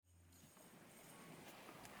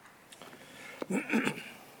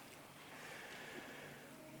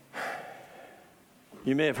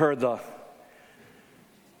You may have heard the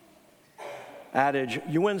adage,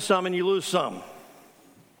 you win some and you lose some.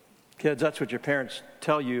 Kids, that's what your parents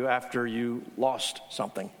tell you after you lost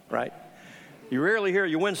something, right? You rarely hear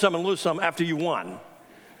you win some and lose some after you won.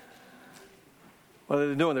 What are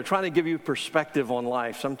they doing? They're trying to give you perspective on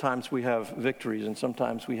life. Sometimes we have victories and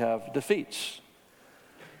sometimes we have defeats.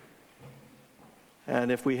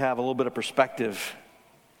 And if we have a little bit of perspective,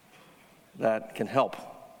 that can help.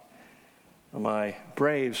 My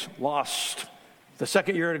Braves lost the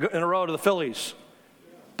second year in a row to the Phillies,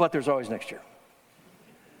 but there's always next year.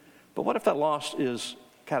 But what if that loss is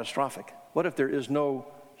catastrophic? What if there is no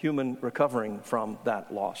human recovering from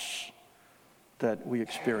that loss that we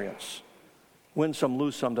experience? Win some,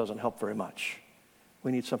 lose some doesn't help very much.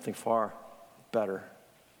 We need something far better.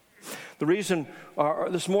 The reason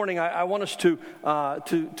this morning I want us to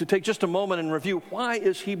take just a moment and review why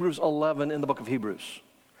is Hebrews 11 in the book of Hebrews.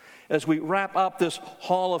 As we wrap up this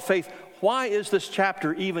hall of faith, why is this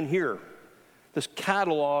chapter even here? This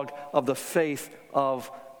catalog of the faith of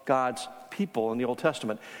God's people in the Old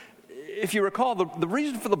Testament. If you recall, the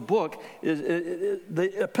reason for the book,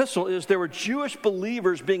 the epistle, is there were Jewish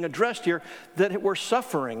believers being addressed here that were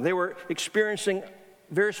suffering. They were experiencing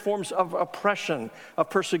various forms of oppression, of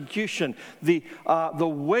persecution. The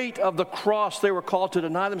weight of the cross, they were called to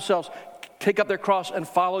deny themselves, take up their cross and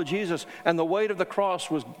follow Jesus. And the weight of the cross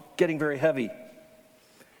was getting very heavy.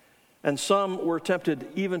 And some were tempted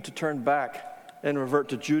even to turn back and revert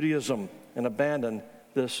to Judaism and abandon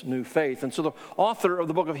this new faith. And so the author of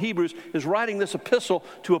the book of Hebrews is writing this epistle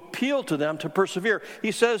to appeal to them to persevere.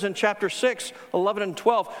 He says in chapter 6, 11 and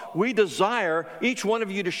 12, we desire each one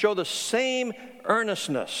of you to show the same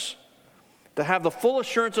earnestness, to have the full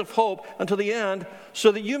assurance of hope until the end,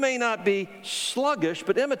 so that you may not be sluggish,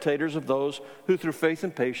 but imitators of those who through faith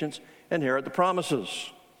and patience inherit the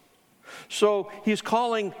promises. So he's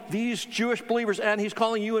calling these Jewish believers, and he's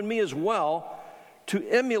calling you and me as well, to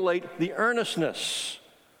emulate the earnestness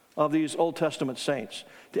of these Old Testament saints,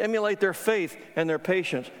 to emulate their faith and their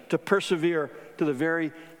patience, to persevere to the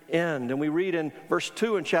very end. And we read in verse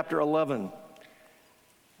 2 in chapter 11,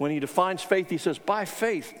 when he defines faith, he says, by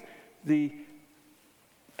faith the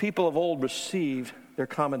people of old received their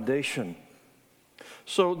commendation.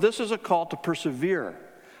 So this is a call to persevere,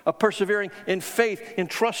 of persevering in faith, in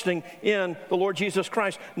trusting in the Lord Jesus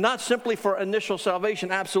Christ, not simply for initial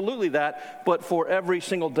salvation, absolutely that, but for every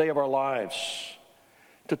single day of our lives.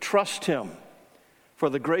 To trust him for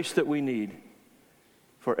the grace that we need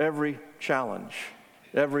for every challenge,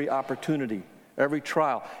 every opportunity, every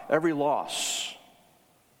trial, every loss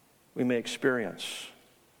we may experience.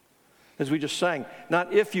 As we just sang,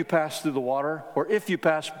 not if you pass through the water or if you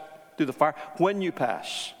pass through the fire, when you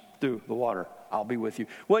pass through the water, I'll be with you.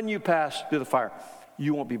 When you pass through the fire,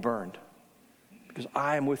 you won't be burned because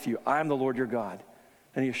I am with you. I am the Lord your God.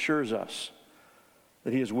 And he assures us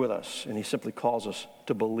that he is with us, and he simply calls us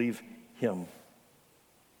to believe him.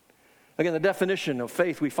 Again, the definition of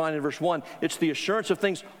faith we find in verse 1, it's the assurance of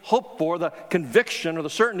things hoped for, the conviction or the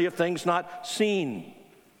certainty of things not seen.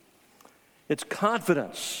 It's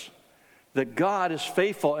confidence that God is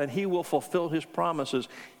faithful and he will fulfill his promises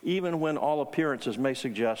even when all appearances may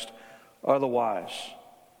suggest otherwise.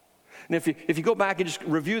 And if you go back and just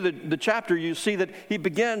review the chapter, you see that he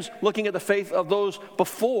begins looking at the faith of those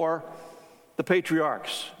before the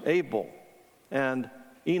patriarchs, Abel and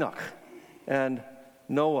Enoch and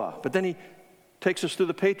Noah. But then he takes us through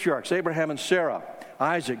the patriarchs, Abraham and Sarah,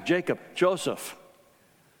 Isaac, Jacob, Joseph.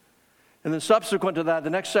 And then subsequent to that,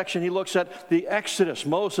 the next section, he looks at the Exodus,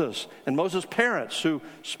 Moses, and Moses' parents who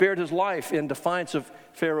spared his life in defiance of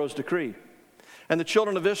Pharaoh's decree. And the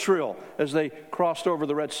children of Israel as they crossed over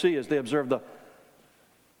the Red Sea, as they observed the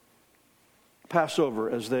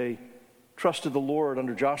Passover, as they trusted the Lord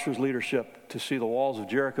under Joshua's leadership to see the walls of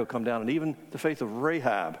Jericho come down, and even the faith of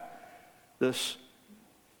Rahab, this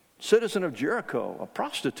citizen of Jericho, a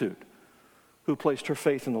prostitute, who placed her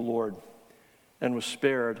faith in the Lord and was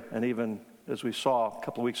spared, and even, as we saw a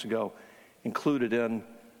couple of weeks ago, included in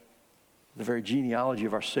the very genealogy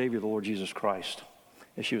of our Savior, the Lord Jesus Christ,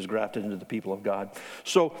 as she was grafted into the people of God.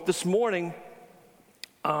 So this morning,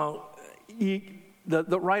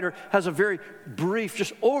 the writer has a very brief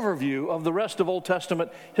just overview of the rest of Old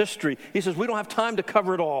Testament history. He says we don't have time to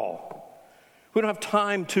cover it all. We don't have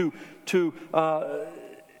time to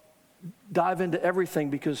dive into everything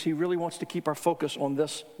because he really wants to keep our focus on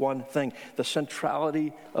this one thing, the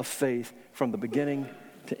centrality of faith from the beginning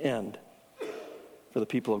to end for the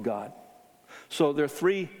people of God. So there are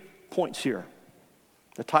 3 points here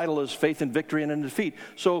The title is Faith in Victory and in Defeat.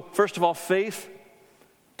 So first of all, faith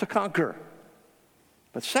to conquer.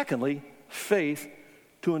 But secondly, faith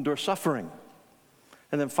to endure suffering.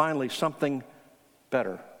 And then finally, something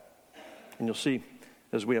better. And you'll see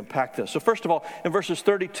as we unpack this. So first of all, in verses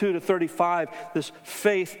 32 to 35, this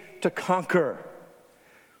faith to conquer.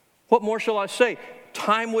 What more shall I say?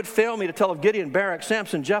 Time would fail me to tell of Gideon, Barak,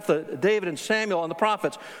 Samson, Jephthah, David, and Samuel, and the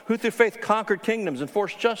prophets, who through faith conquered kingdoms,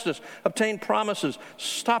 enforced justice, obtained promises,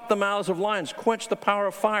 stopped the mouths of lions, quenched the power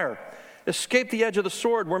of fire, escaped the edge of the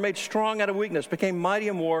sword, were made strong out of weakness, became mighty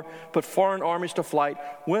in war, put foreign armies to flight.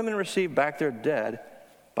 Women received back their dead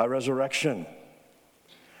by resurrection.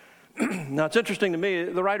 Now, it's interesting to me,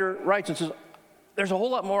 the writer writes and says, there's a whole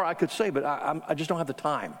lot more I could say, but I just don't have the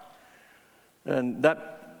time. And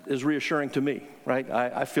that is reassuring to me, right?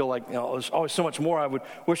 I feel like there's always so much more I would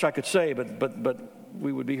wish I could say, but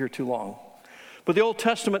we would be here too long. But the Old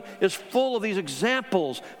Testament is full of these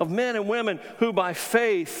examples of men and women who by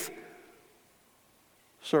faith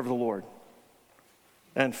served the Lord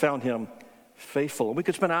and found him faithful. And we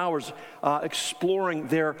could spend hours exploring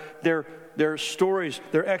their stories,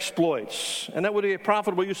 their exploits, and that would be a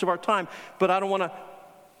profitable use of our time, but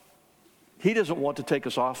he doesn't want to take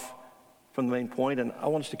us off from the main point, and I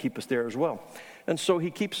want us to keep us there as well. And so he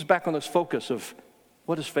keeps us back on this focus of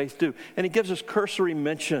what does faith do? And he gives us cursory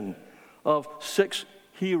mention of 6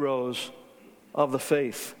 heroes of the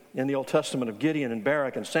faith in the Old Testament, of Gideon and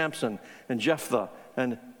Barak and Samson and Jephthah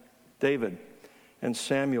and David and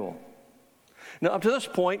Samuel. Now, up to this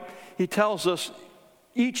point, he tells us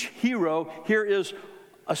each hero here is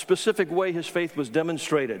a specific way his faith was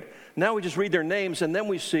demonstrated. Now we just read their names, and then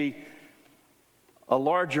we see a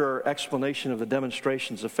larger explanation of the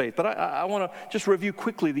demonstrations of faith. But I want to just review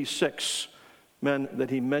quickly these 6 men that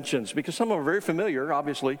he mentions, because some of them are very familiar,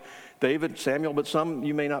 obviously, David, Samuel, but some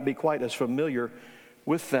you may not be quite as familiar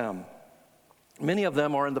with them. Many of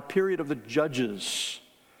them are in the period of the Judges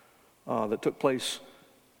that took place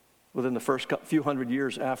within the first few hundred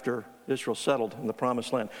years after Israel settled in the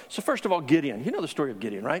Promised Land. So first of all, Gideon. You know the story of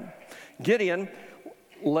Gideon, right? Gideon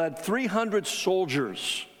led 300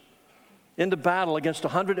 soldiers into battle against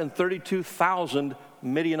 132,000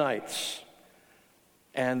 Midianites.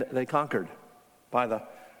 And they conquered. By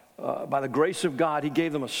the grace of God, he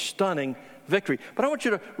gave them a stunning victory. But I want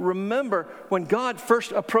you to remember, when God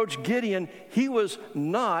first approached Gideon, he was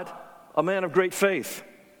not a man of great faith.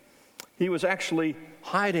 He was actually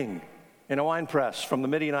hiding in a winepress from the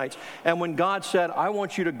Midianites. And when God said, I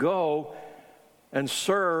want you to go and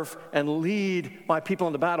serve and lead my people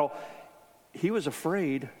in the battle, he was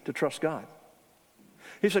afraid to trust God.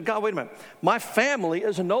 He said, God, wait a minute. My family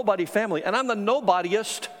is a nobody family, and I'm the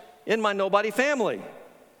nobodiest in my nobody family.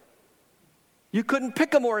 You couldn't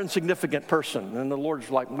pick a more insignificant person. And the Lord's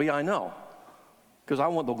like, well, I know, because I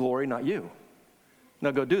want the glory, not you.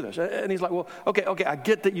 Now go do this. And he's like, well, okay, I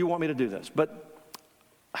get that you want me to do this, but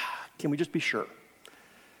can we just be sure?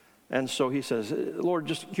 And so he says, Lord,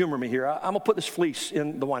 just humor me here. I'm going to put this fleece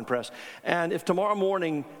in the winepress. And if tomorrow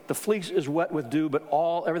morning the fleece is wet with dew, but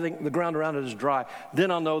everything, the ground around it is dry, then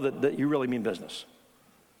I'll know that you really mean business.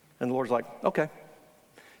 And the Lord's like, okay.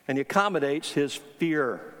 And he accommodates his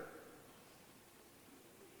fear.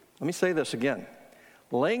 Let me say this again.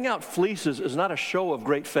 Laying out fleeces is not a show of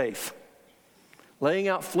great faith. Laying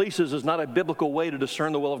out fleeces is not a biblical way to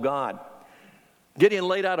discern the will of God. Gideon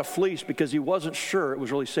laid out a fleece because he wasn't sure it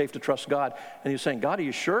was really safe to trust God. And he was saying, God, are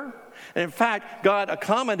you sure? And in fact, God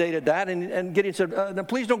accommodated that. And Gideon said, now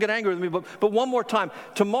please don't get angry with me, but one more time.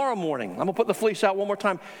 Tomorrow morning, I'm going to put the fleece out one more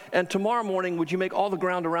time. And tomorrow morning, would you make all the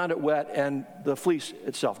ground around it wet and the fleece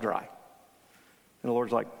itself dry? And the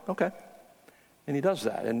Lord's like, okay. And he does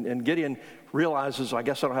that. And Gideon realizes, I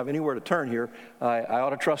guess I don't have anywhere to turn here. I ought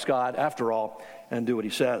to trust God after all and do what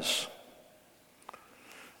he says.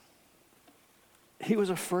 He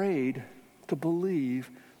was afraid to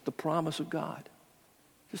believe the promise of God.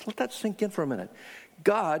 Just let that sink in for a minute.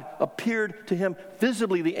 God appeared to him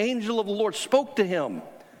visibly. The angel of the Lord spoke to him,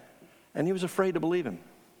 and he was afraid to believe him.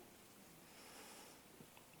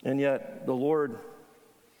 And yet the Lord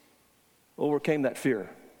overcame that fear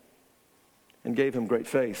and gave him great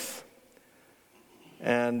faith.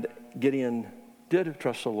 And Gideon did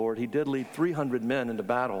trust the Lord. He did lead 300 men into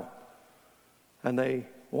battle, and they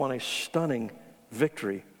won a stunning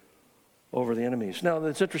victory over the enemies. Now,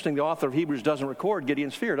 it's interesting, the author of Hebrews doesn't record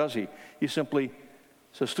Gideon's fear, does he? He simply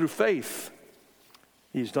says, through faith,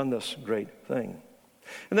 he's done this great thing.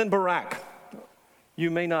 And then Barak.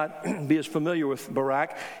 You may not be as familiar with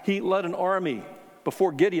Barak. He led an army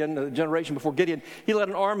before Gideon, the generation before Gideon, he led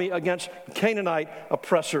an army against Canaanite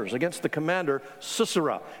oppressors, against the commander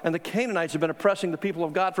Sisera. And the Canaanites have been oppressing the people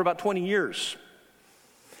of God for about 20 years.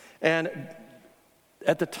 And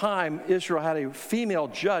at the time, Israel had a female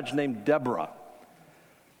judge named Deborah.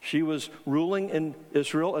 She was ruling in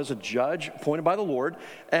Israel as a judge appointed by the Lord,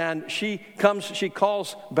 and she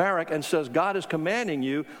calls Barak and says, God is commanding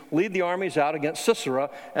you, lead the armies out against Sisera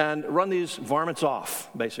and run these varmints off,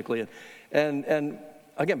 basically. And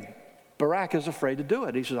again, Barak is afraid to do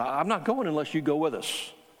it. He says, I'm not going unless you go with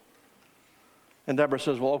us. And Deborah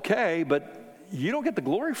says, well, okay, but you don't get the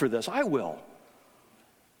glory for this. I will.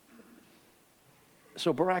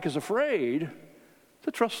 So Barak is afraid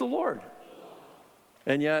to trust the Lord.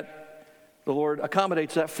 And yet, the Lord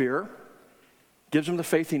accommodates that fear, gives him the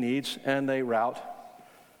faith he needs, and they rout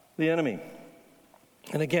the enemy.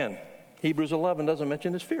 And again, Hebrews 11 doesn't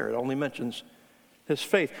mention his fear. It only mentions his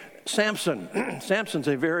faith. Samson. Samson's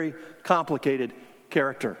a very complicated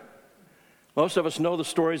character. Most of us know the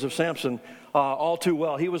stories of Samson all too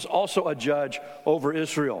well. He was also a judge over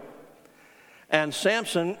Israel. And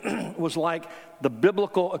Samson was like the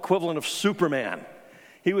biblical equivalent of Superman.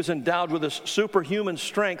 He was endowed with this superhuman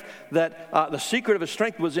strength that the secret of his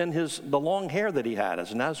strength was in the long hair that he had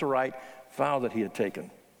as a Nazirite vow that he had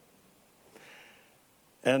taken.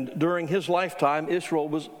 And during his lifetime, Israel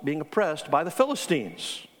was being oppressed by the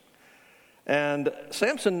Philistines. And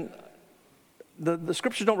Samson, the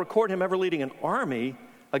scriptures don't record him ever leading an army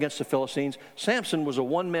against the Philistines. Samson was a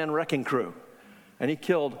one-man wrecking crew, and he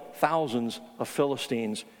killed thousands of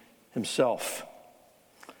Philistines himself.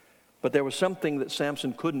 But there was something that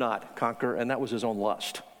Samson could not conquer, and that was his own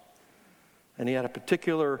lust. And he had a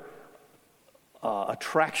particular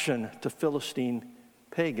attraction to Philistine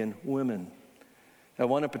pagan women, and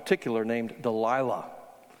one in particular named Delilah.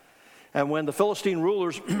 And when the Philistine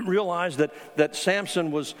rulers realized that Samson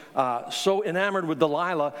was so enamored with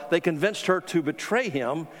Delilah, they convinced her to betray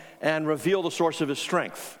him and reveal the source of his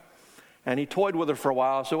strength. And he toyed with her for a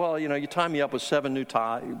while. So, well, you tie me up with 7 new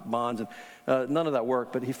bonds, and none of that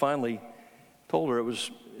worked. But he finally told her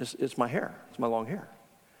it's my hair. It's my long hair.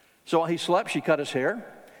 So while he slept, she cut his hair.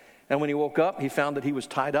 And when he woke up, he found that he was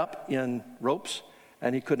tied up in ropes,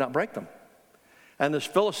 and he could not break them. And the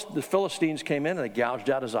Philistines came in, and they gouged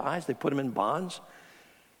out his eyes. They put him in bonds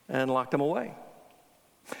and locked him away.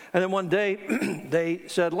 And then one day, they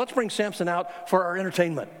said, let's bring Samson out for our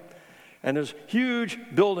entertainment. And this huge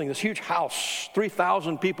building, this huge house,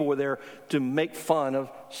 3,000 people were there to make fun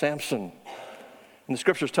of Samson. And the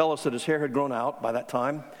scriptures tell us that his hair had grown out by that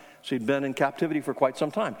time, so he'd been in captivity for quite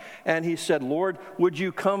some time. And he said, Lord, would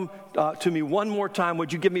you come to me one more time?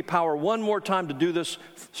 Would you give me power one more time to do this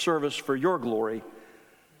service for your glory?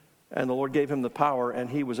 And the Lord gave him the power,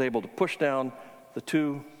 and he was able to push down the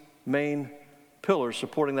 2 main pillars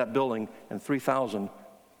supporting that building, and 3,000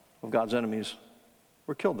 of God's enemies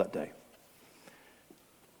were killed that day.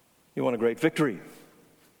 He won a great victory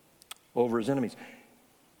over his enemies.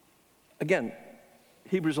 Again,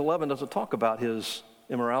 Hebrews 11 doesn't talk about his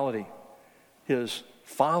immorality, his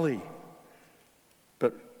folly,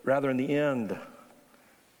 but rather in the end,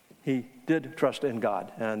 he did trust in God,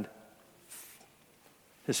 and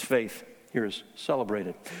his faith here is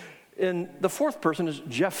celebrated. And the fourth person is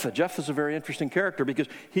Jephthah. Jephthah is a very interesting character because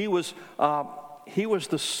he was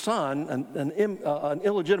the son, an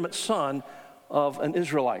illegitimate son of an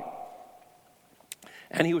Israelite.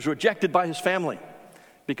 And he was rejected by his family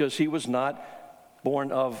because he was not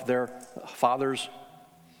born of their father's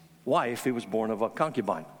wife. He was born of a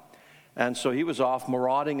concubine. And so he was off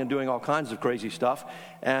marauding and doing all kinds of crazy stuff.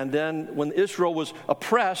 And then when Israel was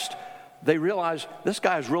oppressed, they realized this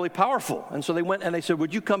guy is really powerful. And so they went and they said,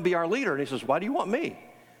 would you come be our leader? And he says, why do you want me?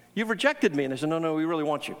 You've rejected me. And they said, no, we really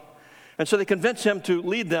want you. And so they convinced him to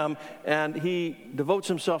lead them, and he devotes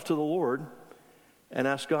himself to the Lord and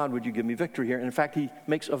asks God, would you give me victory here? And in fact, he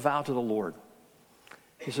makes a vow to the Lord.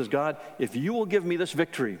 He says, God, if you will give me this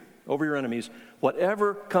victory over your enemies,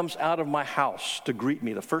 whatever comes out of my house to greet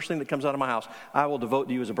me, the first thing that comes out of my house, I will devote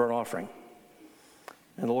to you as a burnt offering.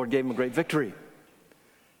 And the Lord gave him a great victory.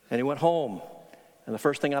 And he went home, and the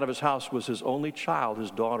first thing out of his house was his only child,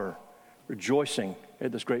 his daughter, rejoicing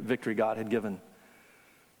at this great victory God had given.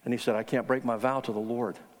 And he said, I can't break my vow to the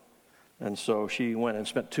Lord. And so she went and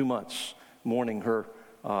spent 2 months mourning her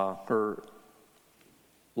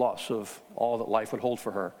loss of all that life would hold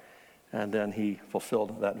for her. And then he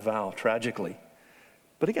fulfilled that vow tragically.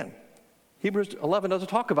 But again, Hebrews 11 doesn't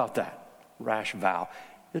talk about that rash vow.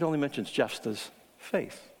 It only mentions Jephthah's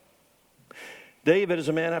faith. David is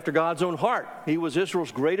a man after God's own heart. He was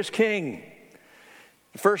Israel's greatest king.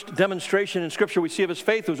 The first demonstration in Scripture we see of his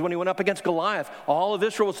faith was when he went up against Goliath. All of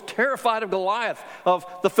Israel was terrified of Goliath, of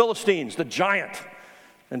the Philistines, the giant.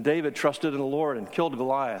 And David trusted in the Lord and killed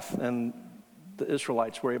Goliath, and the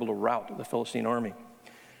Israelites were able to rout the Philistine army.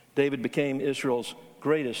 David became Israel's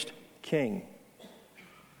greatest king.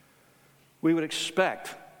 We would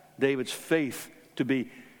expect David's faith to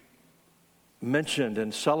be mentioned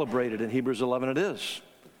and celebrated in Hebrews 11. It is.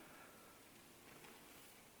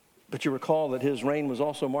 But you recall that his reign was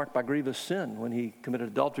also marked by grievous sin when he committed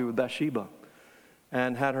adultery with Bathsheba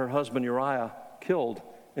and had her husband Uriah killed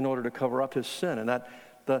in order to cover up his sin. And that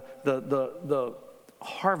the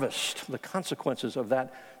harvest, the consequences of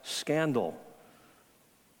that scandal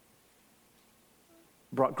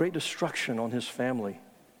brought great destruction on his family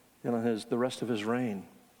and on the rest of his reign.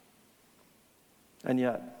 And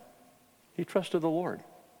yet, he trusted the Lord.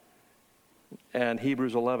 And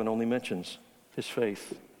Hebrews 11 only mentions his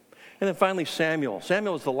faith. And then finally, Samuel.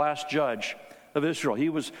 Samuel was the last judge of Israel. He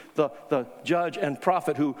was the judge and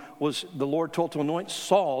prophet who was the Lord told to anoint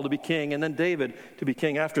Saul to be king and then David to be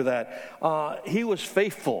king after that. He was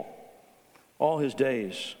faithful all his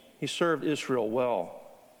days. He served Israel well.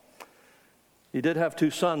 He did have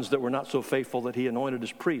two sons that were not so faithful that he anointed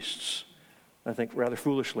as priests, I think rather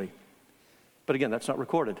foolishly. But again, that's not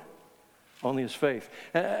recorded, only his faith.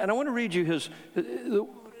 And I want to read you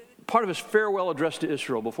part of his farewell address to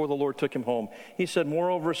Israel before the Lord took him home. He said,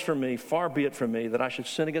 "Moreover, as for me, far be it from me that I should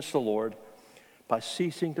sin against the Lord by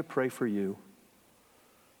ceasing to pray for you,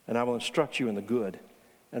 and I will instruct you in the good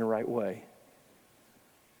and right way."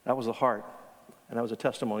 That was the heart, and that was a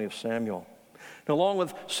testimony of Samuel. Now, along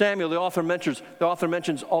with Samuel, the author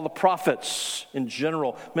mentions all the prophets in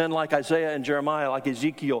general, men like Isaiah and Jeremiah, like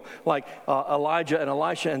Ezekiel, like Elijah and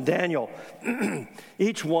Elisha and Daniel.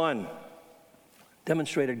 Each one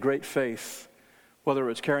demonstrated great faith, whether it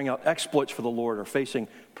was carrying out exploits for the Lord or facing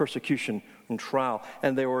persecution and trial.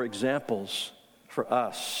 And they were examples for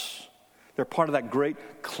us. They're part of that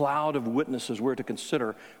great cloud of witnesses we're to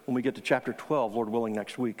consider when we get to chapter 12, Lord willing,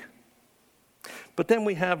 next week. But then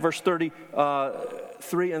we have verse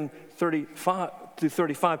 33 and 35 through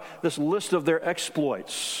 35, this list of their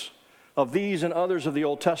exploits, of these and others of the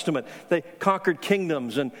Old Testament. They conquered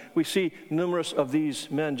kingdoms, and we see numerous of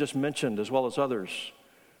these men just mentioned, as well as others,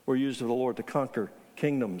 were used of the Lord to conquer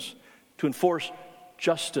kingdoms, to enforce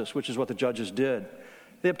justice, which is what the judges did.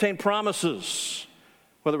 They obtained promises,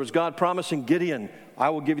 whether it was God promising Gideon,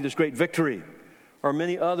 "I will give you this great victory," or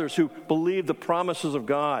many others who believed the promises of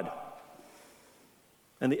God.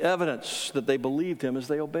 And the evidence that they believed him is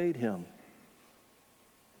they obeyed him.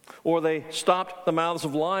 Or they stopped the mouths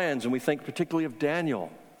of lions, and we think particularly of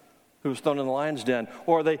Daniel, who was thrown in the lion's den.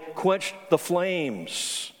 Or they quenched the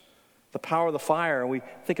flames, the power of the fire. And we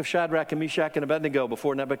think of Shadrach and Meshach and Abednego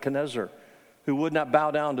before Nebuchadnezzar, who would not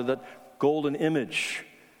bow down to that golden image.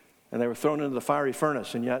 And they were thrown into the fiery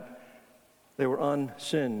furnace, and yet they were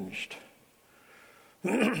unsinged.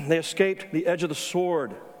 They escaped the edge of the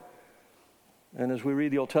sword. And as we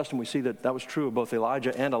read the Old Testament, we see that that was true of both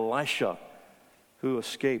Elijah and Elisha, who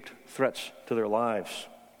escaped threats to their lives.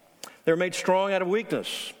 They were made strong out of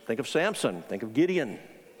weakness. Think of Samson. Think of Gideon.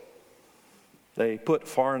 They put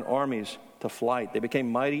foreign armies to flight. They became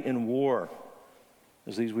mighty in war,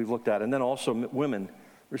 as these we've looked at. And then also women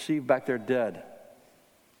received back their dead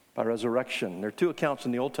by resurrection. There are two accounts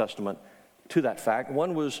in the Old Testament to that fact.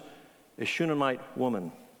 One was a Shunammite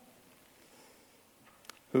woman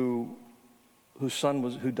who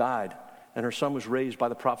died, and her son was raised by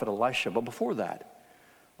the prophet Elisha. But before that,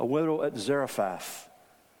 a widow at Zarephath,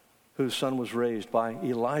 whose son was raised by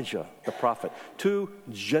Elijah, the prophet. Two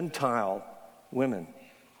Gentile women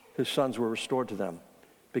whose sons were restored to them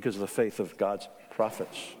because of the faith of God's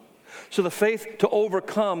prophets. So the faith to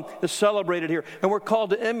overcome is celebrated here, and we're called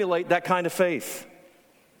to emulate that kind of faith.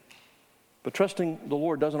 But trusting the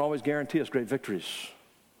Lord doesn't always guarantee us great victories.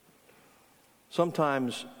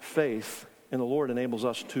 Sometimes faith in the Lord enables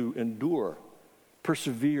us to endure,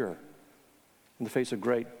 persevere in the face of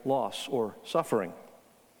great loss or suffering.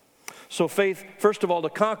 So faith, first of all, to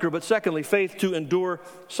conquer, but secondly, faith to endure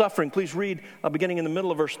suffering. Please read, beginning in the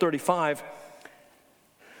middle of verse 35.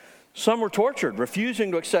 Some were tortured,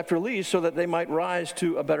 refusing to accept release so that they might rise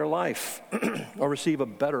to a better life or receive a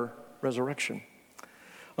better resurrection.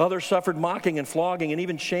 Others suffered mocking and flogging and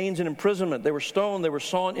even chains and imprisonment. They were stoned, they were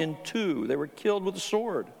sawn in two, they were killed with a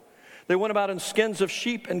sword. They went about in skins of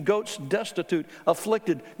sheep and goats, destitute,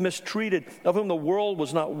 afflicted, mistreated, of whom the world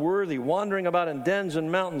was not worthy, wandering about in dens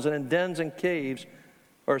and mountains and in dens and caves,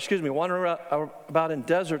 wandering about in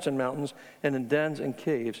deserts and mountains and in dens and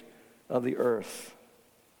caves of the earth.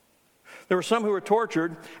 There were some who were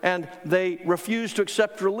tortured, and they refused to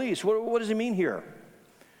accept release. What does he mean here?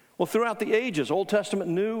 Well, throughout the ages, Old Testament,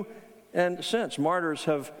 New, and since, martyrs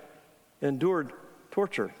have endured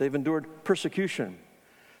torture. They've endured persecution.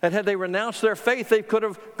 And had they renounced their faith, they could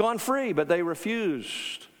have gone free, but they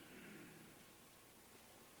refused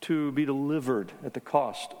to be delivered at the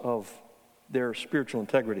cost of their spiritual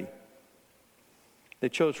integrity. They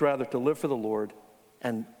chose rather to live for the Lord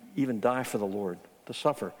and even die for the Lord, to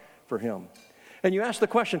suffer for him. And you ask the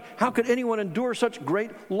question, how could anyone endure such great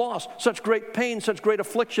loss, such great pain, such great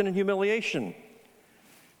affliction and humiliation?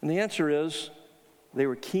 And the answer is, they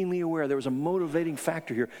were keenly aware there was a motivating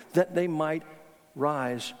factor here, that they might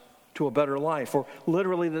rise to a better life, or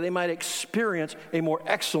literally that they might experience a more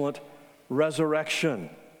excellent resurrection.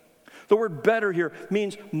 The word better here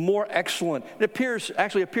means more excellent. It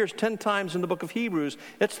actually appears 10 times in the book of Hebrews.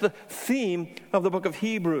 It's the theme of the book of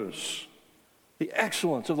Hebrews. The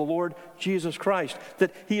excellence of the Lord Jesus Christ,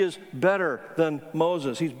 that he is better than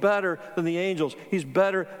Moses. He's better than the angels. He's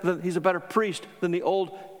a better priest than the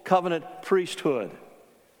old covenant priesthood.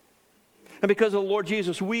 And because of the Lord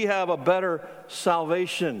Jesus, we have a better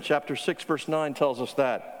salvation. Chapter 6, verse 9 tells us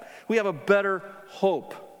that. We have a better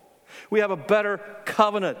hope. We have a better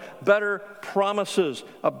covenant, better promises.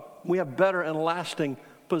 We have better and lasting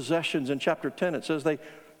possessions. In chapter 10, it says they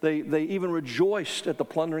even rejoiced at the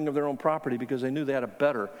plundering of their own property because they knew they had a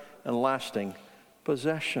better and lasting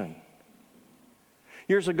possession.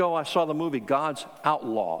 Years ago, I saw the movie God's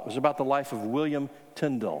Outlaw. It was about the life of William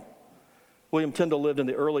Tyndale. William Tyndale lived in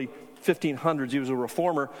the early 1500s. He was a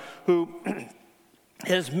reformer who,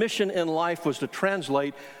 his mission in life was to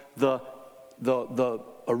translate the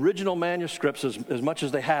original manuscripts as much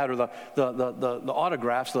as they had, or the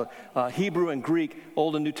autographs, the Hebrew and Greek,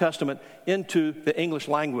 Old and New Testament, into the English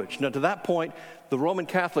language. Now, to that point, the Roman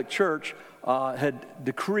Catholic Church had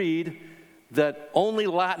decreed that only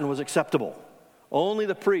Latin was acceptable. Only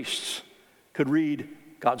the priests could read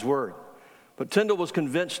God's Word. But Tyndale was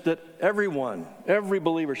convinced that every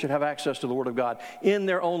believer should have access to the Word of God in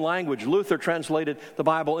their own language. Luther translated the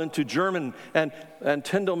Bible into German, and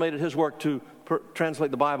Tyndale made it his work to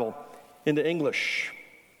translate the Bible into English.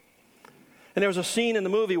 And there was a scene in the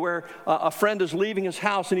movie where a friend is leaving his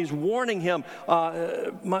house and he's warning him,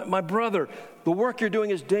 my brother, the work you're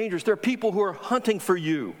doing is dangerous. There are people who are hunting for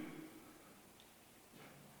you.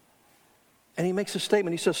 And he makes a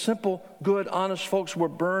statement. He says, simple, good, honest folks were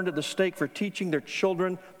burned at the stake for teaching their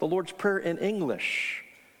children the Lord's Prayer in English.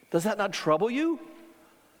 Does that not trouble you?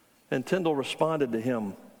 And Tyndale responded to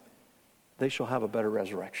him, they shall have a better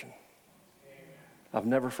resurrection. I've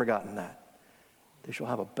never forgotten that. They shall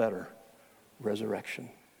have a better resurrection.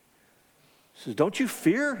 He says, don't you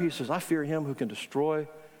fear? He says, I fear him who can destroy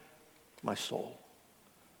my soul.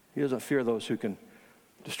 He doesn't fear those who can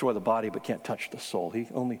destroy the body but can't touch the soul. He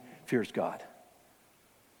only fears God.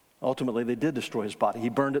 Ultimately, they did destroy his body. He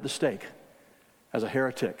burned at the stake as a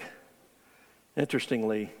heretic.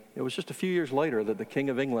 Interestingly, it was just a few years later that the King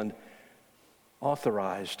of England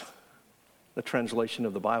authorized the translation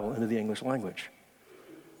of the Bible into the English language.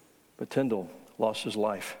 But Tyndale lost his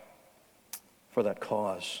life for that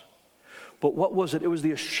cause. But what was it? It was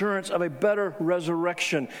the assurance of a better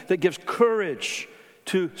resurrection that gives courage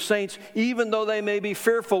to saints, even though they may be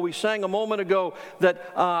fearful. We sang a moment ago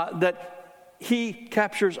that he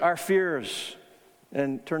captures our fears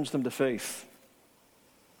and turns them to faith.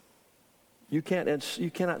 You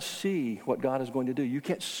cannot see what God is going to do. You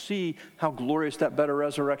can't see how glorious that better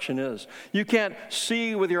resurrection is. You can't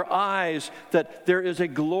see with your eyes that there is a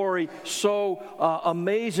glory so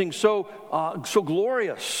amazing, so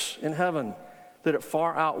glorious in heaven that it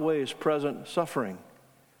far outweighs present suffering.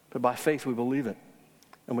 But by faith we believe it,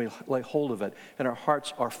 and we lay hold of it, and our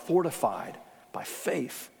hearts are fortified by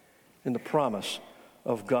faith in the promise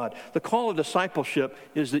of God. The call of discipleship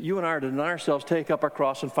is that you and I are to deny ourselves, take up our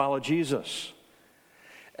cross, and follow Jesus.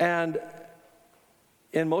 And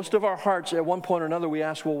in most of our hearts, at one point or another, we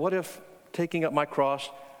ask, well, what if taking up my cross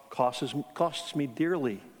costs me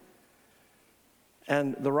dearly?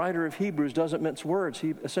 And the writer of Hebrews doesn't mince words.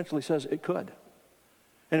 He essentially says it could.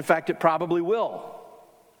 And in fact, it probably will.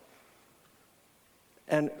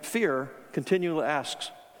 And fear continually asks,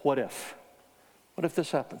 what if? What if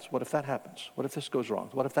this happens? What if that happens? What if this goes wrong?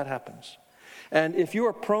 What if that happens? And if you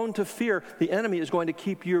are prone to fear, the enemy is going to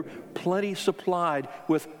keep you plenty supplied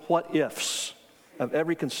with what ifs of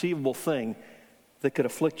every conceivable thing that could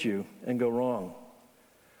afflict you and go wrong.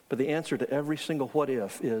 But the answer to every single what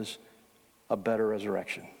if is a better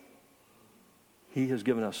resurrection. He has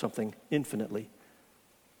given us something infinitely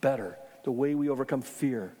better. The way we overcome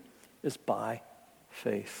fear is by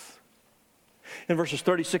faith. In verses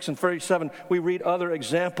 36 and 37, we read other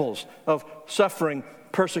examples of suffering,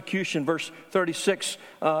 persecution. Verse 36,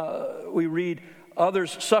 we read,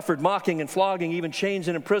 others suffered mocking and flogging, even chains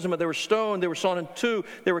and imprisonment. They were stoned, they were sawn in two,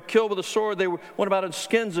 they were killed with a sword, they went about in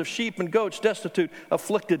skins of sheep and goats, destitute,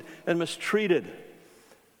 afflicted, and mistreated.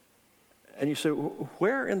 And you say,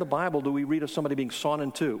 where in the Bible do we read of somebody being sawn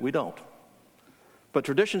in two? We don't. But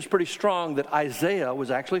tradition's pretty strong that Isaiah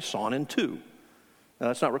was actually sawn in two. Now,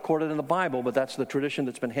 that's not recorded in the Bible, but that's the tradition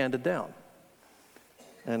that's been handed down.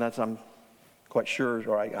 And that's, I'm quite sure,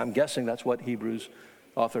 or I'm guessing that's what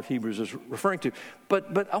author of Hebrews is referring to.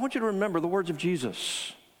 But I want you to remember the words of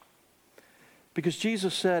Jesus. Because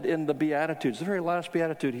Jesus said in the Beatitudes, the very last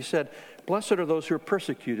Beatitude, he said, blessed are those who are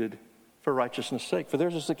persecuted for righteousness' sake, for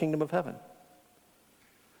theirs is the kingdom of heaven.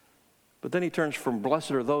 But then he turns from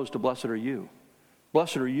blessed are those to blessed are you.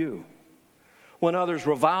 Blessed are you. When others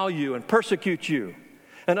revile you and persecute you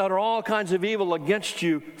and utter all kinds of evil against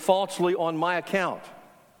you falsely on my account.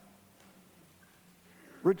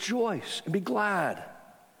 Rejoice and be glad,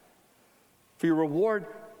 for your reward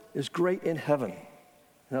is great in heaven.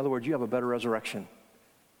 In other words, you have a better resurrection.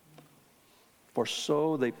 For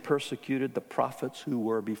so they persecuted the prophets who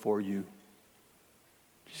were before you.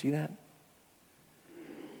 Do you see that?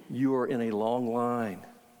 You are in a long line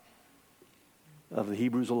of the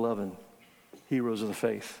Hebrews 11 heroes of the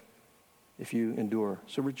faith if you endure.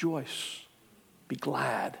 So rejoice. Be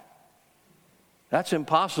glad. That's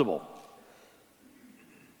impossible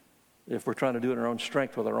if we're trying to do it in our own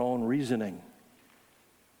strength with our own reasoning.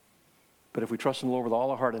 But if we trust in the Lord with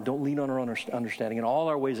all our heart and don't lean on our own understanding, in all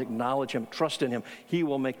our ways acknowledge Him, trust in Him, He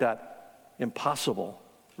will make that impossible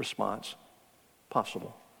response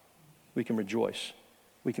possible. We can rejoice.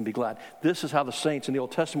 We can be glad. This is how the saints in the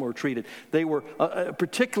Old Testament were treated. They were,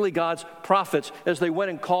 particularly God's prophets, as they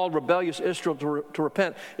went and called rebellious Israel to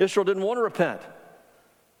repent. Israel didn't want to repent.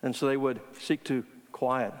 And so they would seek to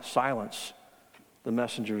silence the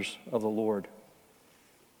messengers of the Lord.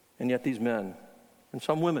 And yet these men, and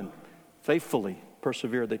some women, faithfully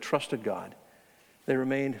persevered. They trusted God. They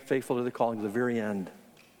remained faithful to the calling to the very end.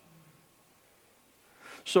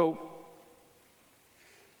 So,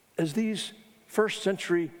 as these first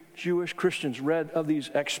century Jewish Christians read of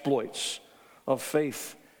these exploits of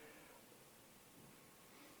faith,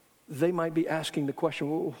 they might be asking the question,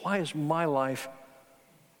 well, why is my life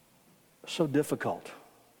so difficult?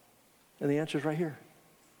 And the answer is right here.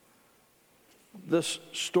 This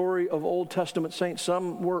story of Old Testament saints,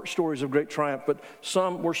 some were stories of great triumph, but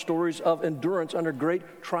some were stories of endurance under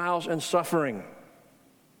great trials and suffering.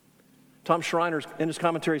 Tom Schreiner, in his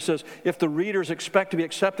commentary, says, if the readers expect to be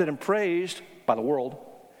accepted and praised by the world,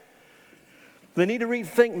 they need to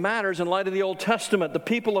rethink matters in light of the Old Testament. The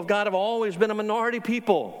people of God have always been a minority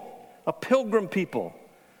people, a pilgrim people,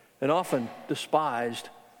 and often despised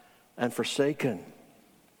and forsaken.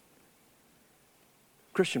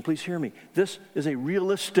 Christian, please hear me. This is a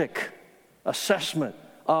realistic assessment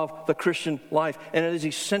of the Christian life, and it is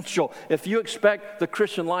essential. If you expect the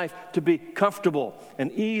Christian life to be comfortable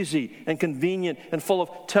and easy and convenient and full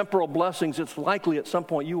of temporal blessings, it's likely at some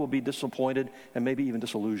point you will be disappointed and maybe even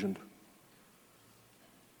disillusioned.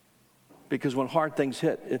 Because when hard things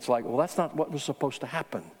hit, it's like, well, that's not what was supposed to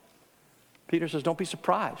happen. Peter says, don't be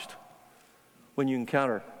surprised when you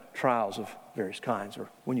encounter trials of various kinds or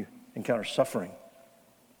when you encounter suffering.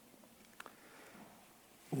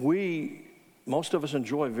 Most of us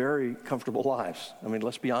enjoy very comfortable lives. I mean,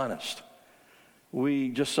 let's be honest. We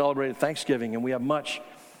just celebrated Thanksgiving, and we have much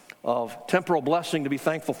of temporal blessing to be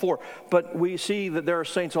thankful for. But we see that there are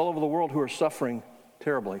saints all over the world who are suffering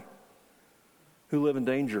terribly, who live in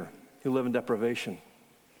danger, who live in deprivation,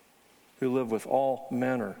 who live with all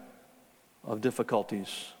manner of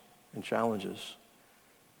difficulties and challenges.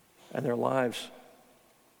 And their lives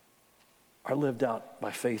are lived out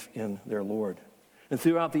by faith in their Lord. And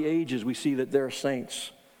throughout the ages, we see that there are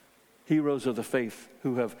saints, heroes of the faith,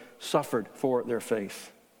 who have suffered for their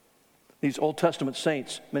faith. These Old Testament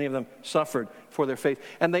saints, many of them suffered for their faith,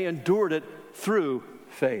 and they endured it through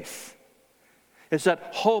faith. It's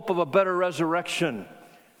that hope of a better resurrection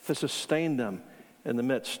that sustained them in the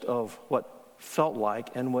midst of what felt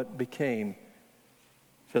like and what became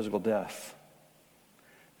physical death.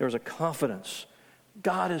 There was a confidence.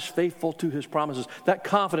 God is faithful to His promises. That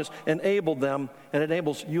confidence enabled them and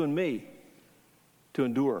enables you and me to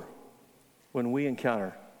endure when we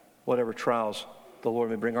encounter whatever trials the Lord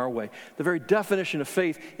may bring our way. The very definition of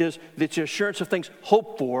faith is the assurance of things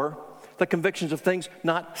hoped for, the convictions of things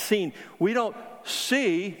not seen. We don't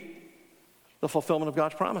see the fulfillment of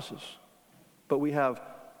God's promises, but we have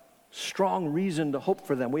strong reason to hope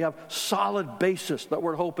for them. We have solid basis. That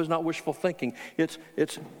word hope is not wishful thinking. It's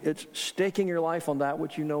staking your life on that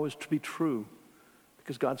which you know is to be true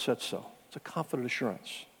because God said so. It's a confident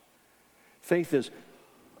assurance. Faith is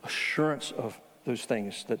assurance of those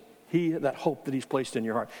things, that hope that he's placed in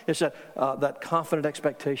your heart. It's that confident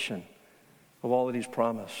expectation of all that he's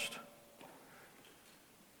promised.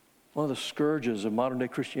 One of the scourges of modern day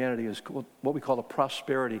Christianity is what we call the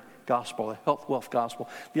prosperity gospel, the health wealth gospel.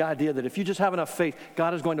 The idea that if you just have enough faith,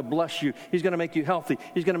 God is going to bless you. He's going to make you healthy.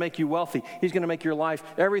 He's going to make you wealthy. He's going to make your life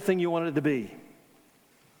everything you want it to be.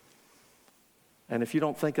 And if you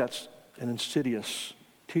don't think that's an insidious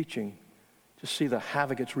teaching, just see the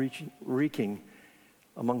havoc it's wreaking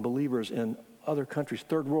among believers in other countries,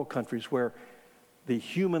 third world countries, where the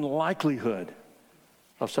human likelihood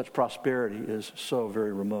of such prosperity is so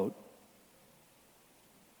very remote.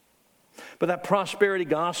 But that prosperity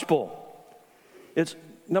gospel, it's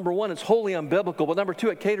number one, it's wholly unbiblical, but number two,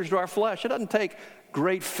 it caters to our flesh. It doesn't take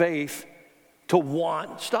great faith to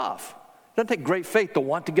want stuff. It doesn't take great faith to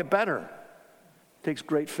want to get better. It takes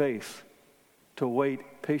great faith to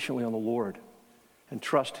wait patiently on the Lord and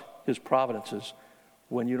trust his providences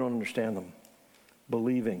when you don't understand them,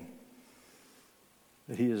 believing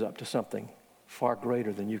that he is up to something far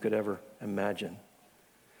greater than you could ever imagine.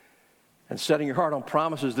 And setting your heart on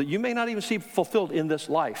promises that you may not even see fulfilled in this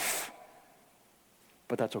life.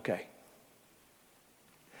 But that's okay.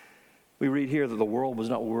 We read here that the world was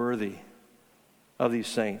not worthy of these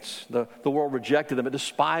saints. The world rejected them. It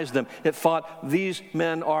despised them. It thought these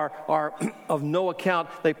men are of no account.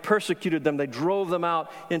 They persecuted them. They drove them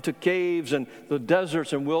out into caves and the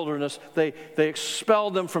deserts and wilderness. They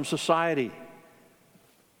expelled them from society.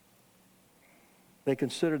 They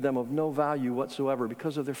considered them of no value whatsoever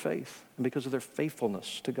because of their faith and because of their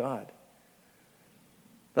faithfulness to God.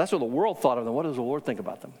 That's what the world thought of them. What does the Lord think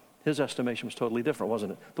about them? His estimation was totally different,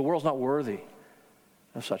 wasn't it? The world's not worthy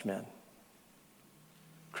of such men.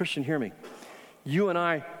 Christian, hear me. You and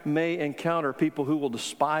I may encounter people who will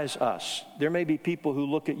despise us. There may be people who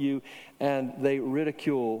look at you and they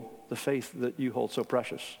ridicule the faith that you hold so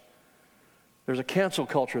precious. There's a cancel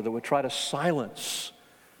culture that would try to silence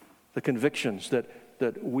the convictions that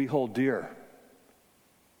we hold dear.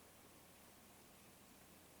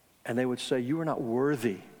 And they would say, you are not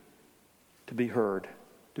worthy to be heard,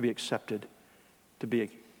 to be accepted, to be a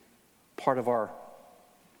part of our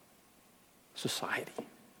society.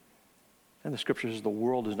 And the scripture says the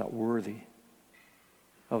world is not worthy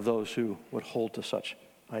of those who would hold to such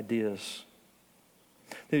ideas.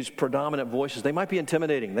 These predominant voices, they might be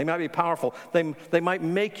intimidating. They might be powerful. They might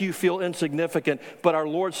make you feel insignificant, but our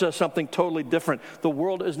Lord says something totally different. The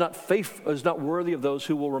world is not worthy of those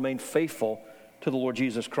who will remain faithful to the Lord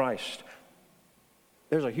Jesus Christ.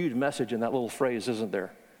 There's a huge message in that little phrase, isn't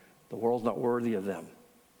there? The world's not worthy of them.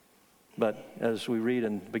 But as we read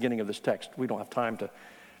in the beginning of this text, we don't have time to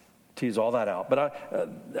tease all that out. But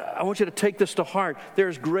I want you to take this to heart.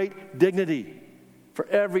 There's great dignity for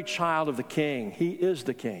every child of the King. He is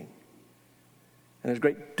the King. And there's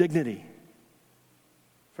great dignity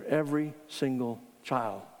for every single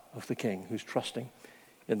child of the King who's trusting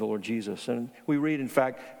in the Lord Jesus. And we read, in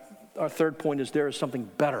fact, our third point is there is something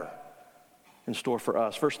better in store for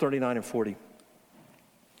us. Verse 39 and 40.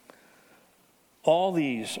 All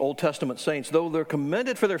these Old Testament saints, though they're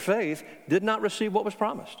commended for their faith, did not receive what was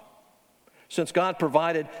promised. Since God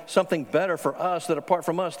provided something better for us, that apart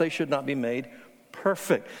from us, they should not be made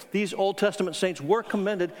perfect. These Old Testament saints were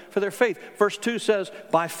commended for their faith. Verse 2 says,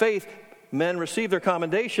 by faith, men receive their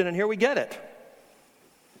commendation, and here we get it.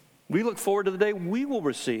 We look forward to the day we will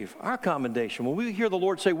receive our commendation. When we hear the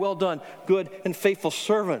Lord say, well done, good and faithful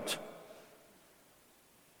servant.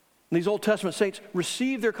 And these Old Testament saints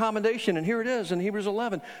received their commendation, and here it is in Hebrews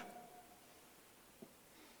 11.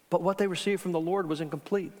 But what they received from the Lord was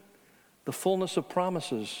incomplete. The fullness of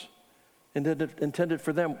promises intended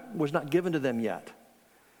for them was not given to them yet.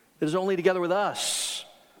 It is only together with us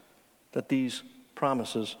that these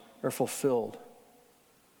promises are fulfilled.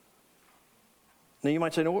 Now you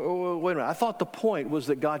might say, no, wait a minute, I thought the point was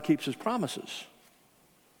that God keeps his promises.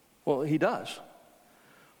 Well, he does.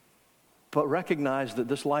 But recognize that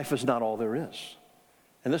this life is not all there is.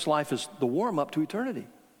 And this life is the warm-up to eternity.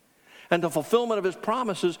 And the fulfillment of his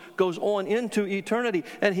promises goes on into eternity.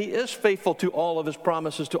 And he is faithful to all of his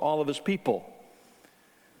promises to all of his people.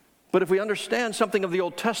 But if we understand something of the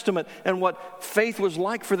Old Testament and what faith was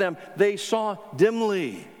like for them, they saw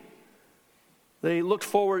dimly. They looked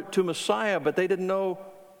forward to Messiah, but they didn't know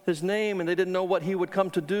his name and they didn't know what he would come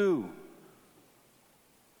to do.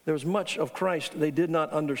 There was much of Christ they did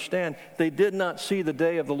not understand. They did not see the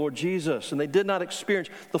day of the Lord Jesus, and they did not experience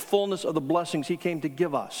the fullness of the blessings he came to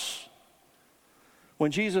give us. When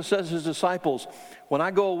Jesus says to his disciples, when I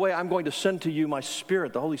go away, I'm going to send to you my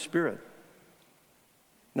Spirit, the Holy Spirit.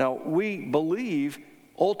 Now, we believe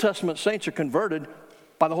Old Testament saints are converted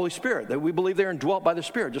by the Holy Spirit. That we believe they're indwelt by the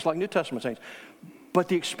Spirit, just like New Testament saints. But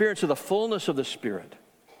the experience of the fullness of the Spirit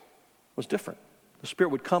was different. The Spirit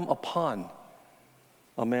would come upon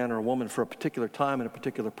a man or a woman for a particular time and a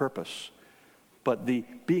particular purpose. But the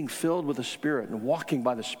being filled with the Spirit and walking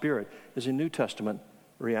by the Spirit is a New Testament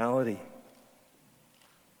reality.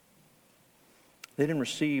 They didn't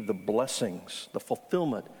receive the blessings, the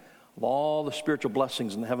fulfillment of all the spiritual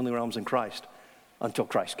blessings in the heavenly realms in Christ until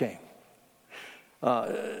Christ came.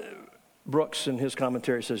 Brooks, in his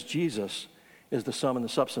commentary, says Jesus is the sum and the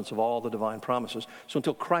substance of all the divine promises. So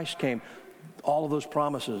until Christ came, all of those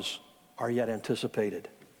promises are yet anticipated.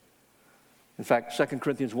 In fact, 2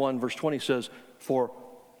 Corinthians 1, verse 20 says, for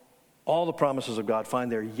all the promises of God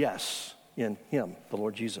find their yes in him, the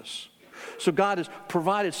Lord Jesus. So God has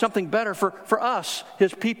provided something better for us,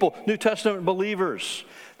 his people, New Testament believers.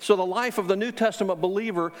 So the life of the New Testament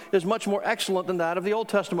believer is much more excellent than that of the Old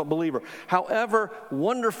Testament believer. However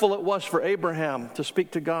wonderful it was for Abraham to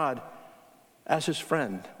speak to God as his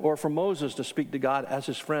friend, or for Moses to speak to God as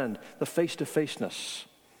his friend, the face-to-faceness,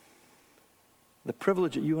 the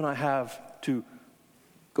privilege that you and I have to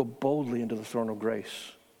go boldly into the throne of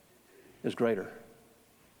grace is greater.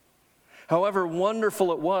 However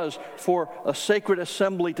wonderful it was for a sacred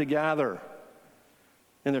assembly to gather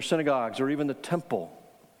in their synagogues or even the temple,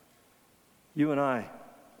 you and I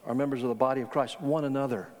are members of the body of Christ, one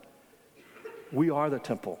another. We are the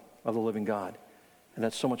temple of the living God, and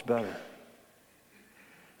that's so much better.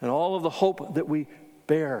 And all of the hope that we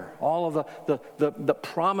bear, all of the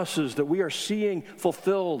promises that we are seeing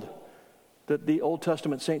fulfilled, that the Old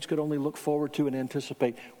Testament saints could only look forward to and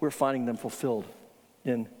anticipate, we're finding them fulfilled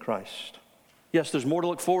in Christ. Yes, there's more to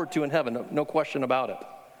look forward to in heaven, no question about it.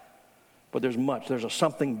 But there's much. There's a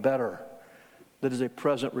something better that is a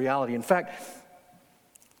present reality. In fact,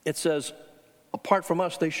 it says, apart from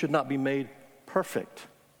us, they should not be made perfect.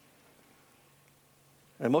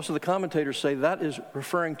 And most of the commentators say that is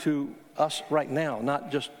referring to us right now,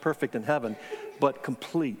 not just perfect in heaven, but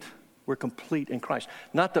complete. We're complete in Christ.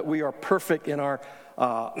 Not that we are perfect in our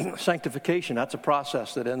sanctification. That's a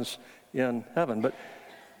process that ends in heaven. But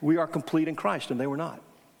we are complete in Christ, and they were not.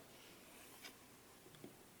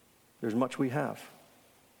 There's much we have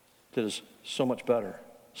that is so much better,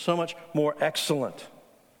 so much more excellent.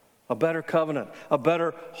 A better covenant, a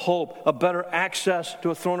better hope, a better access to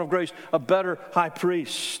a throne of grace, a better high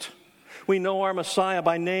priest. We know our Messiah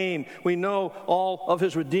by name. We know all of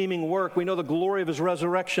his redeeming work. We know the glory of his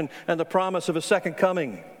resurrection and the promise of his second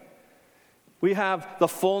coming. We have the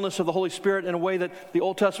fullness of the Holy Spirit in a way that the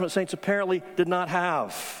Old Testament saints apparently did not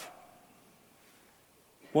have.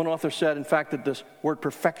 One author said, in fact, that this word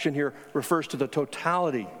perfection here refers to the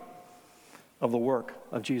totality of the work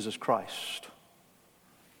of Jesus Christ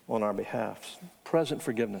on our behalf. Present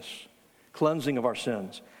forgiveness, cleansing of our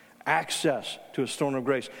sins, access to his throne of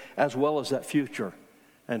grace, as well as that future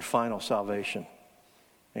and final salvation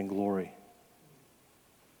and glory.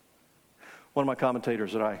 One of my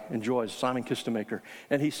commentators that I enjoy is Simon Kistemaker,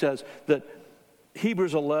 and he says that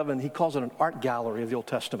Hebrews 11, he calls it an art gallery of the Old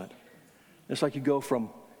Testament. It's like you go from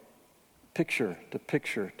picture to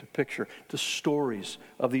picture to picture to stories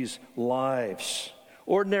of these lives.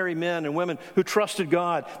 Ordinary men and women who trusted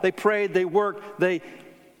God. They prayed, they worked, they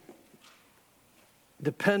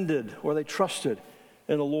depended or they trusted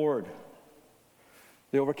in the Lord.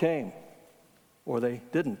 They overcame or they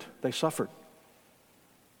didn't. They suffered.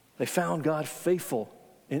 They found God faithful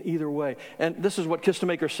in either way. And this is what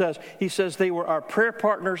Kistemaker says. He says they were our prayer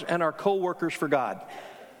partners and our co-workers for God.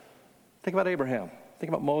 Think about Abraham. Think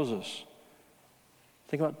about Moses.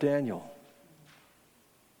 Think about Daniel.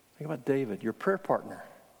 Think about David, your prayer partner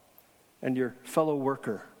and your fellow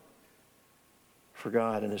worker for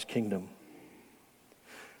God and his kingdom.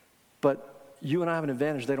 But you and I have an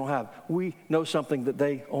advantage they don't have. We know something that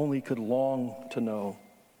they only could long to know.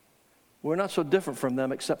 We're not so different from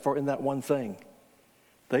them except for in that one thing.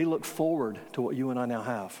 They look forward to what you and I now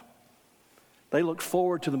have. They look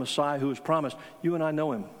forward to the Messiah who is promised. You and I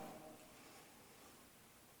know him.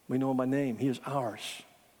 We know him by name. He is ours.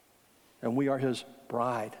 And we are his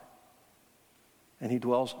bride. And he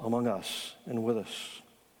dwells among us and with us.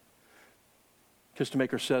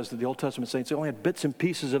 Kistemaker says that the Old Testament saints, they only had bits and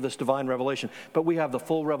pieces of this divine revelation, but we have the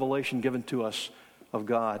full revelation given to us of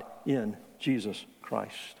God in Jesus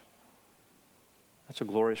Christ. That's a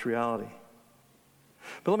glorious reality.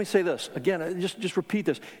 But let me say this, again, just repeat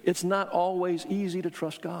this. It's not always easy to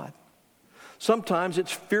trust God. Sometimes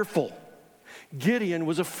it's fearful. Gideon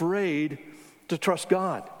was afraid to trust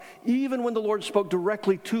God, even when the Lord spoke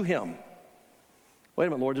directly to him. Wait a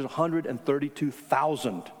minute, Lord, there's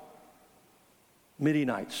 132,000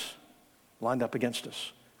 Midianites lined up against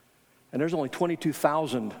us. And there's only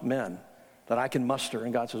 22,000 men that I can muster.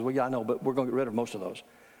 And God says, well, yeah, I know, but we're going to get rid of most of those.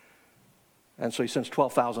 And so he sends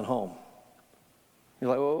 12,000 home. You're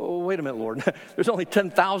like, oh, wait a minute, Lord. There's only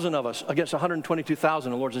 10,000 of us against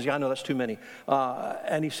 122,000. And the Lord says, yeah, I know, that's too many.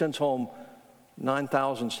 And he sends home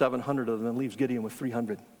 9,700 of them and leaves Gideon with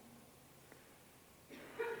 300.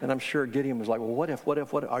 And I'm sure Gideon was like, well, what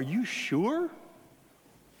if? Are you sure?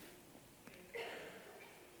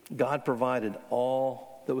 God provided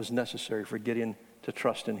all that was necessary for Gideon to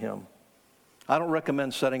trust in him. I don't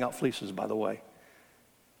recommend setting out fleeces, by the way.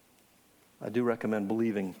 I do recommend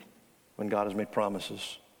believing when God has made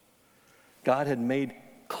promises. God had made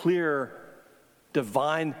clear,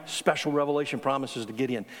 divine, special revelation promises to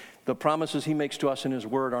Gideon. The promises he makes to us in his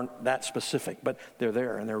word aren't that specific, but they're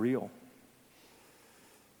there and they're real.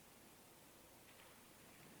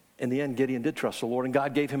 In the end, Gideon did trust the Lord, and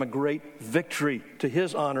God gave him a great victory to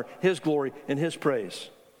his honor, his glory, and his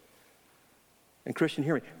praise. And Christian,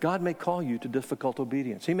 hear me. God may call you to difficult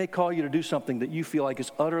obedience. He may call you to do something that you feel like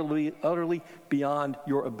is utterly beyond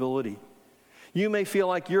your ability. You may feel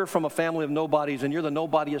like you're from a family of nobodies and you're the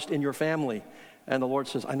nobodiest in your family. And the Lord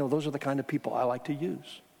says, I know those are the kind of people I like to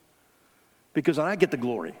use. Because I get the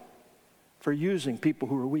glory for using people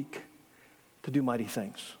who are weak to do mighty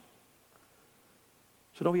things.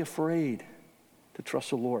 So don't be afraid to trust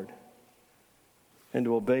the Lord and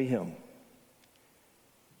to obey him.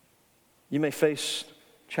 You may face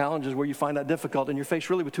challenges where you find that difficult, and you're faced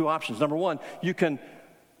really with two options. Number one, you can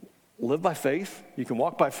live by faith. You can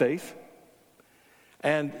walk by faith.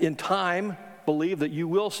 And in time, believe that you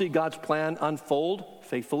will see God's plan unfold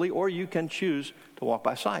faithfully, or you can choose to walk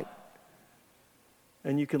by sight.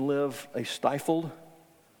 And you can live a stifled,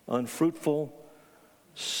 unfruitful,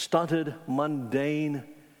 stunted, mundane,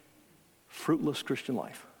 fruitless Christian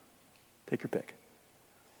life. Take your pick.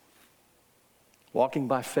 Walking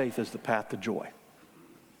by faith is the path to joy.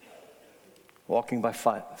 Walking by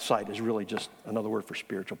sight is really just another word for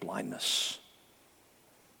spiritual blindness.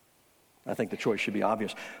 I think the choice should be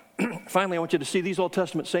obvious. Finally, I want you to see these Old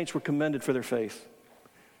Testament saints were commended for their faith.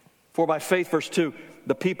 For by faith, verse 2,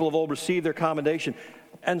 the people of old received their commendation,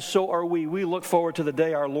 and so are we. We look forward to the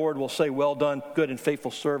day our Lord will say, well done, good and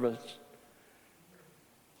faithful servant.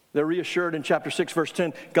 They're reassured in chapter 6, verse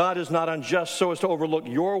 10, God is not unjust so as to overlook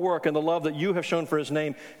your work and the love that you have shown for his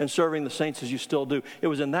name in serving the saints as you still do. It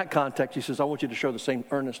was in that context, he says, I want you to show the same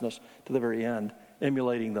earnestness to the very end,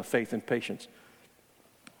 emulating the faith and patience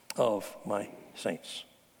of my saints.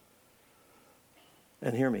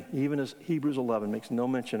 And hear me, even as Hebrews 11 makes no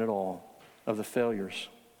mention at all of the failures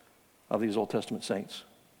of these Old Testament saints.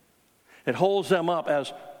 It holds them up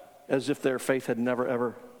as if their faith had never,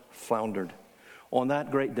 ever floundered. On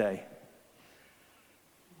that great day,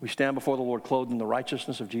 we stand before the Lord clothed in the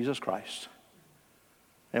righteousness of Jesus Christ,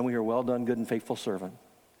 and we are well done, good and faithful servant.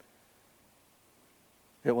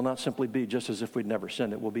 It will not simply be just as if we'd never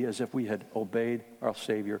sinned. It will be as if we had obeyed our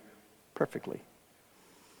Savior perfectly.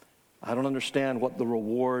 I don't understand what the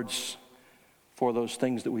rewards for those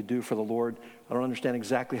things that we do for the Lord. I don't understand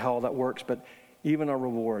exactly how all that works, but even our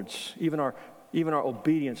rewards, even our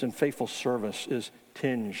obedience and faithful service is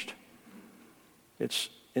tinged. It's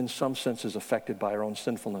in some senses affected by our own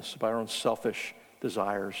sinfulness, by our own selfish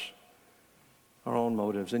desires, our own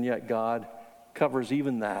motives. And yet God covers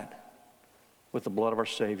even that with the blood of our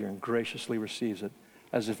Savior and graciously receives it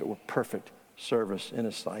as if it were perfect service in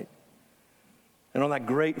his sight. And on that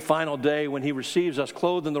great final day when he receives us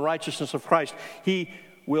clothed in the righteousness of Christ, he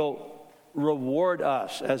will reward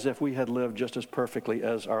us as if we had lived just as perfectly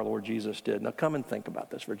as our Lord Jesus did. Now come and think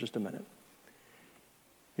about this for just a minute.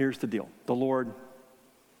 Here's the deal. The Lord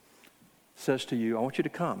says to you, I want you to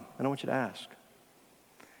come and I want you to ask.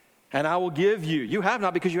 And I will give you, you have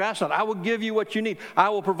not because you ask not, I will give you what you need. I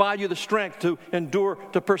will provide you the strength to endure,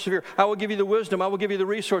 to persevere. I will give you the wisdom. I will give you the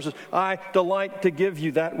resources. I delight to give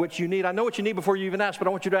you that which you need. I know what you need before you even ask, but I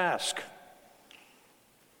want you to ask.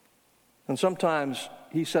 And sometimes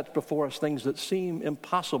he sets before us things that seem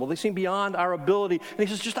impossible. They seem beyond our ability. And he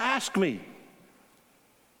says, just ask me.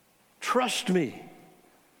 Trust me.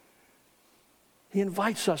 He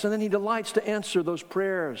invites us, and then he delights to answer those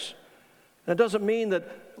prayers. And it doesn't mean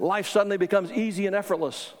that life suddenly becomes easy and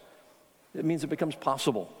effortless. It means it becomes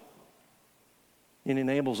possible. And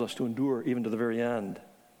enables us to endure even to the very end.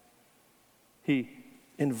 He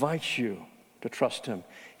invites you to trust him.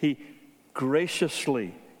 He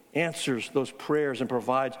graciously answers those prayers and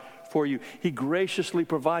provides for you. He graciously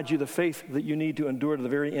provides you the faith that you need to endure to the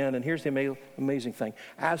very end. And here's the amazing thing.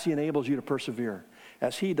 As he enables you to persevere,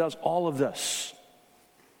 as he does all of this,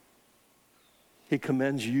 he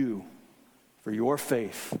commends you for your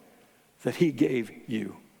faith that he gave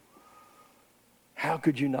you. How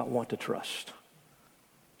could you not want to trust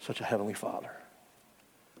such a heavenly Father?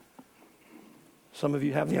 Some of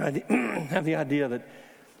you have the idea that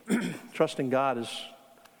trusting God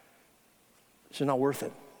is not worth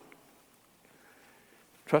it.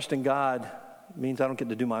 Trusting God means I don't get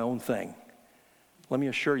to do my own thing. Let me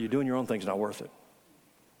assure you, doing your own thing is not worth it.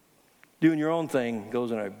 Doing your own thing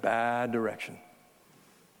goes in a bad direction.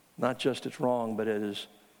 Not just it's wrong, but it is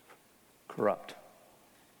corrupt.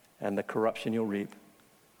 And the corruption you'll reap,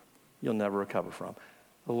 you'll never recover from.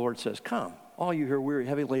 The Lord says, come, all you who are weary,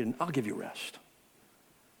 heavy laden, I'll give you rest.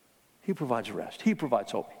 He provides rest. He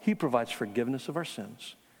provides hope. He provides forgiveness of our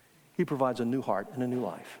sins. He provides a new heart and a new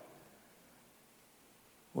life.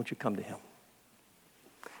 Won't you come to him?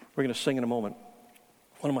 We're going to sing in a moment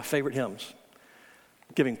one of my favorite hymns,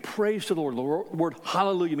 giving praise to the Lord. The word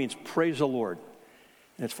hallelujah means praise the Lord.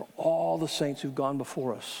 And it's for all the saints who've gone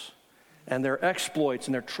before us and their exploits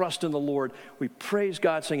and their trust in the Lord. We praise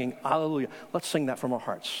God singing hallelujah. Let's sing that from our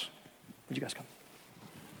hearts. Would you guys come?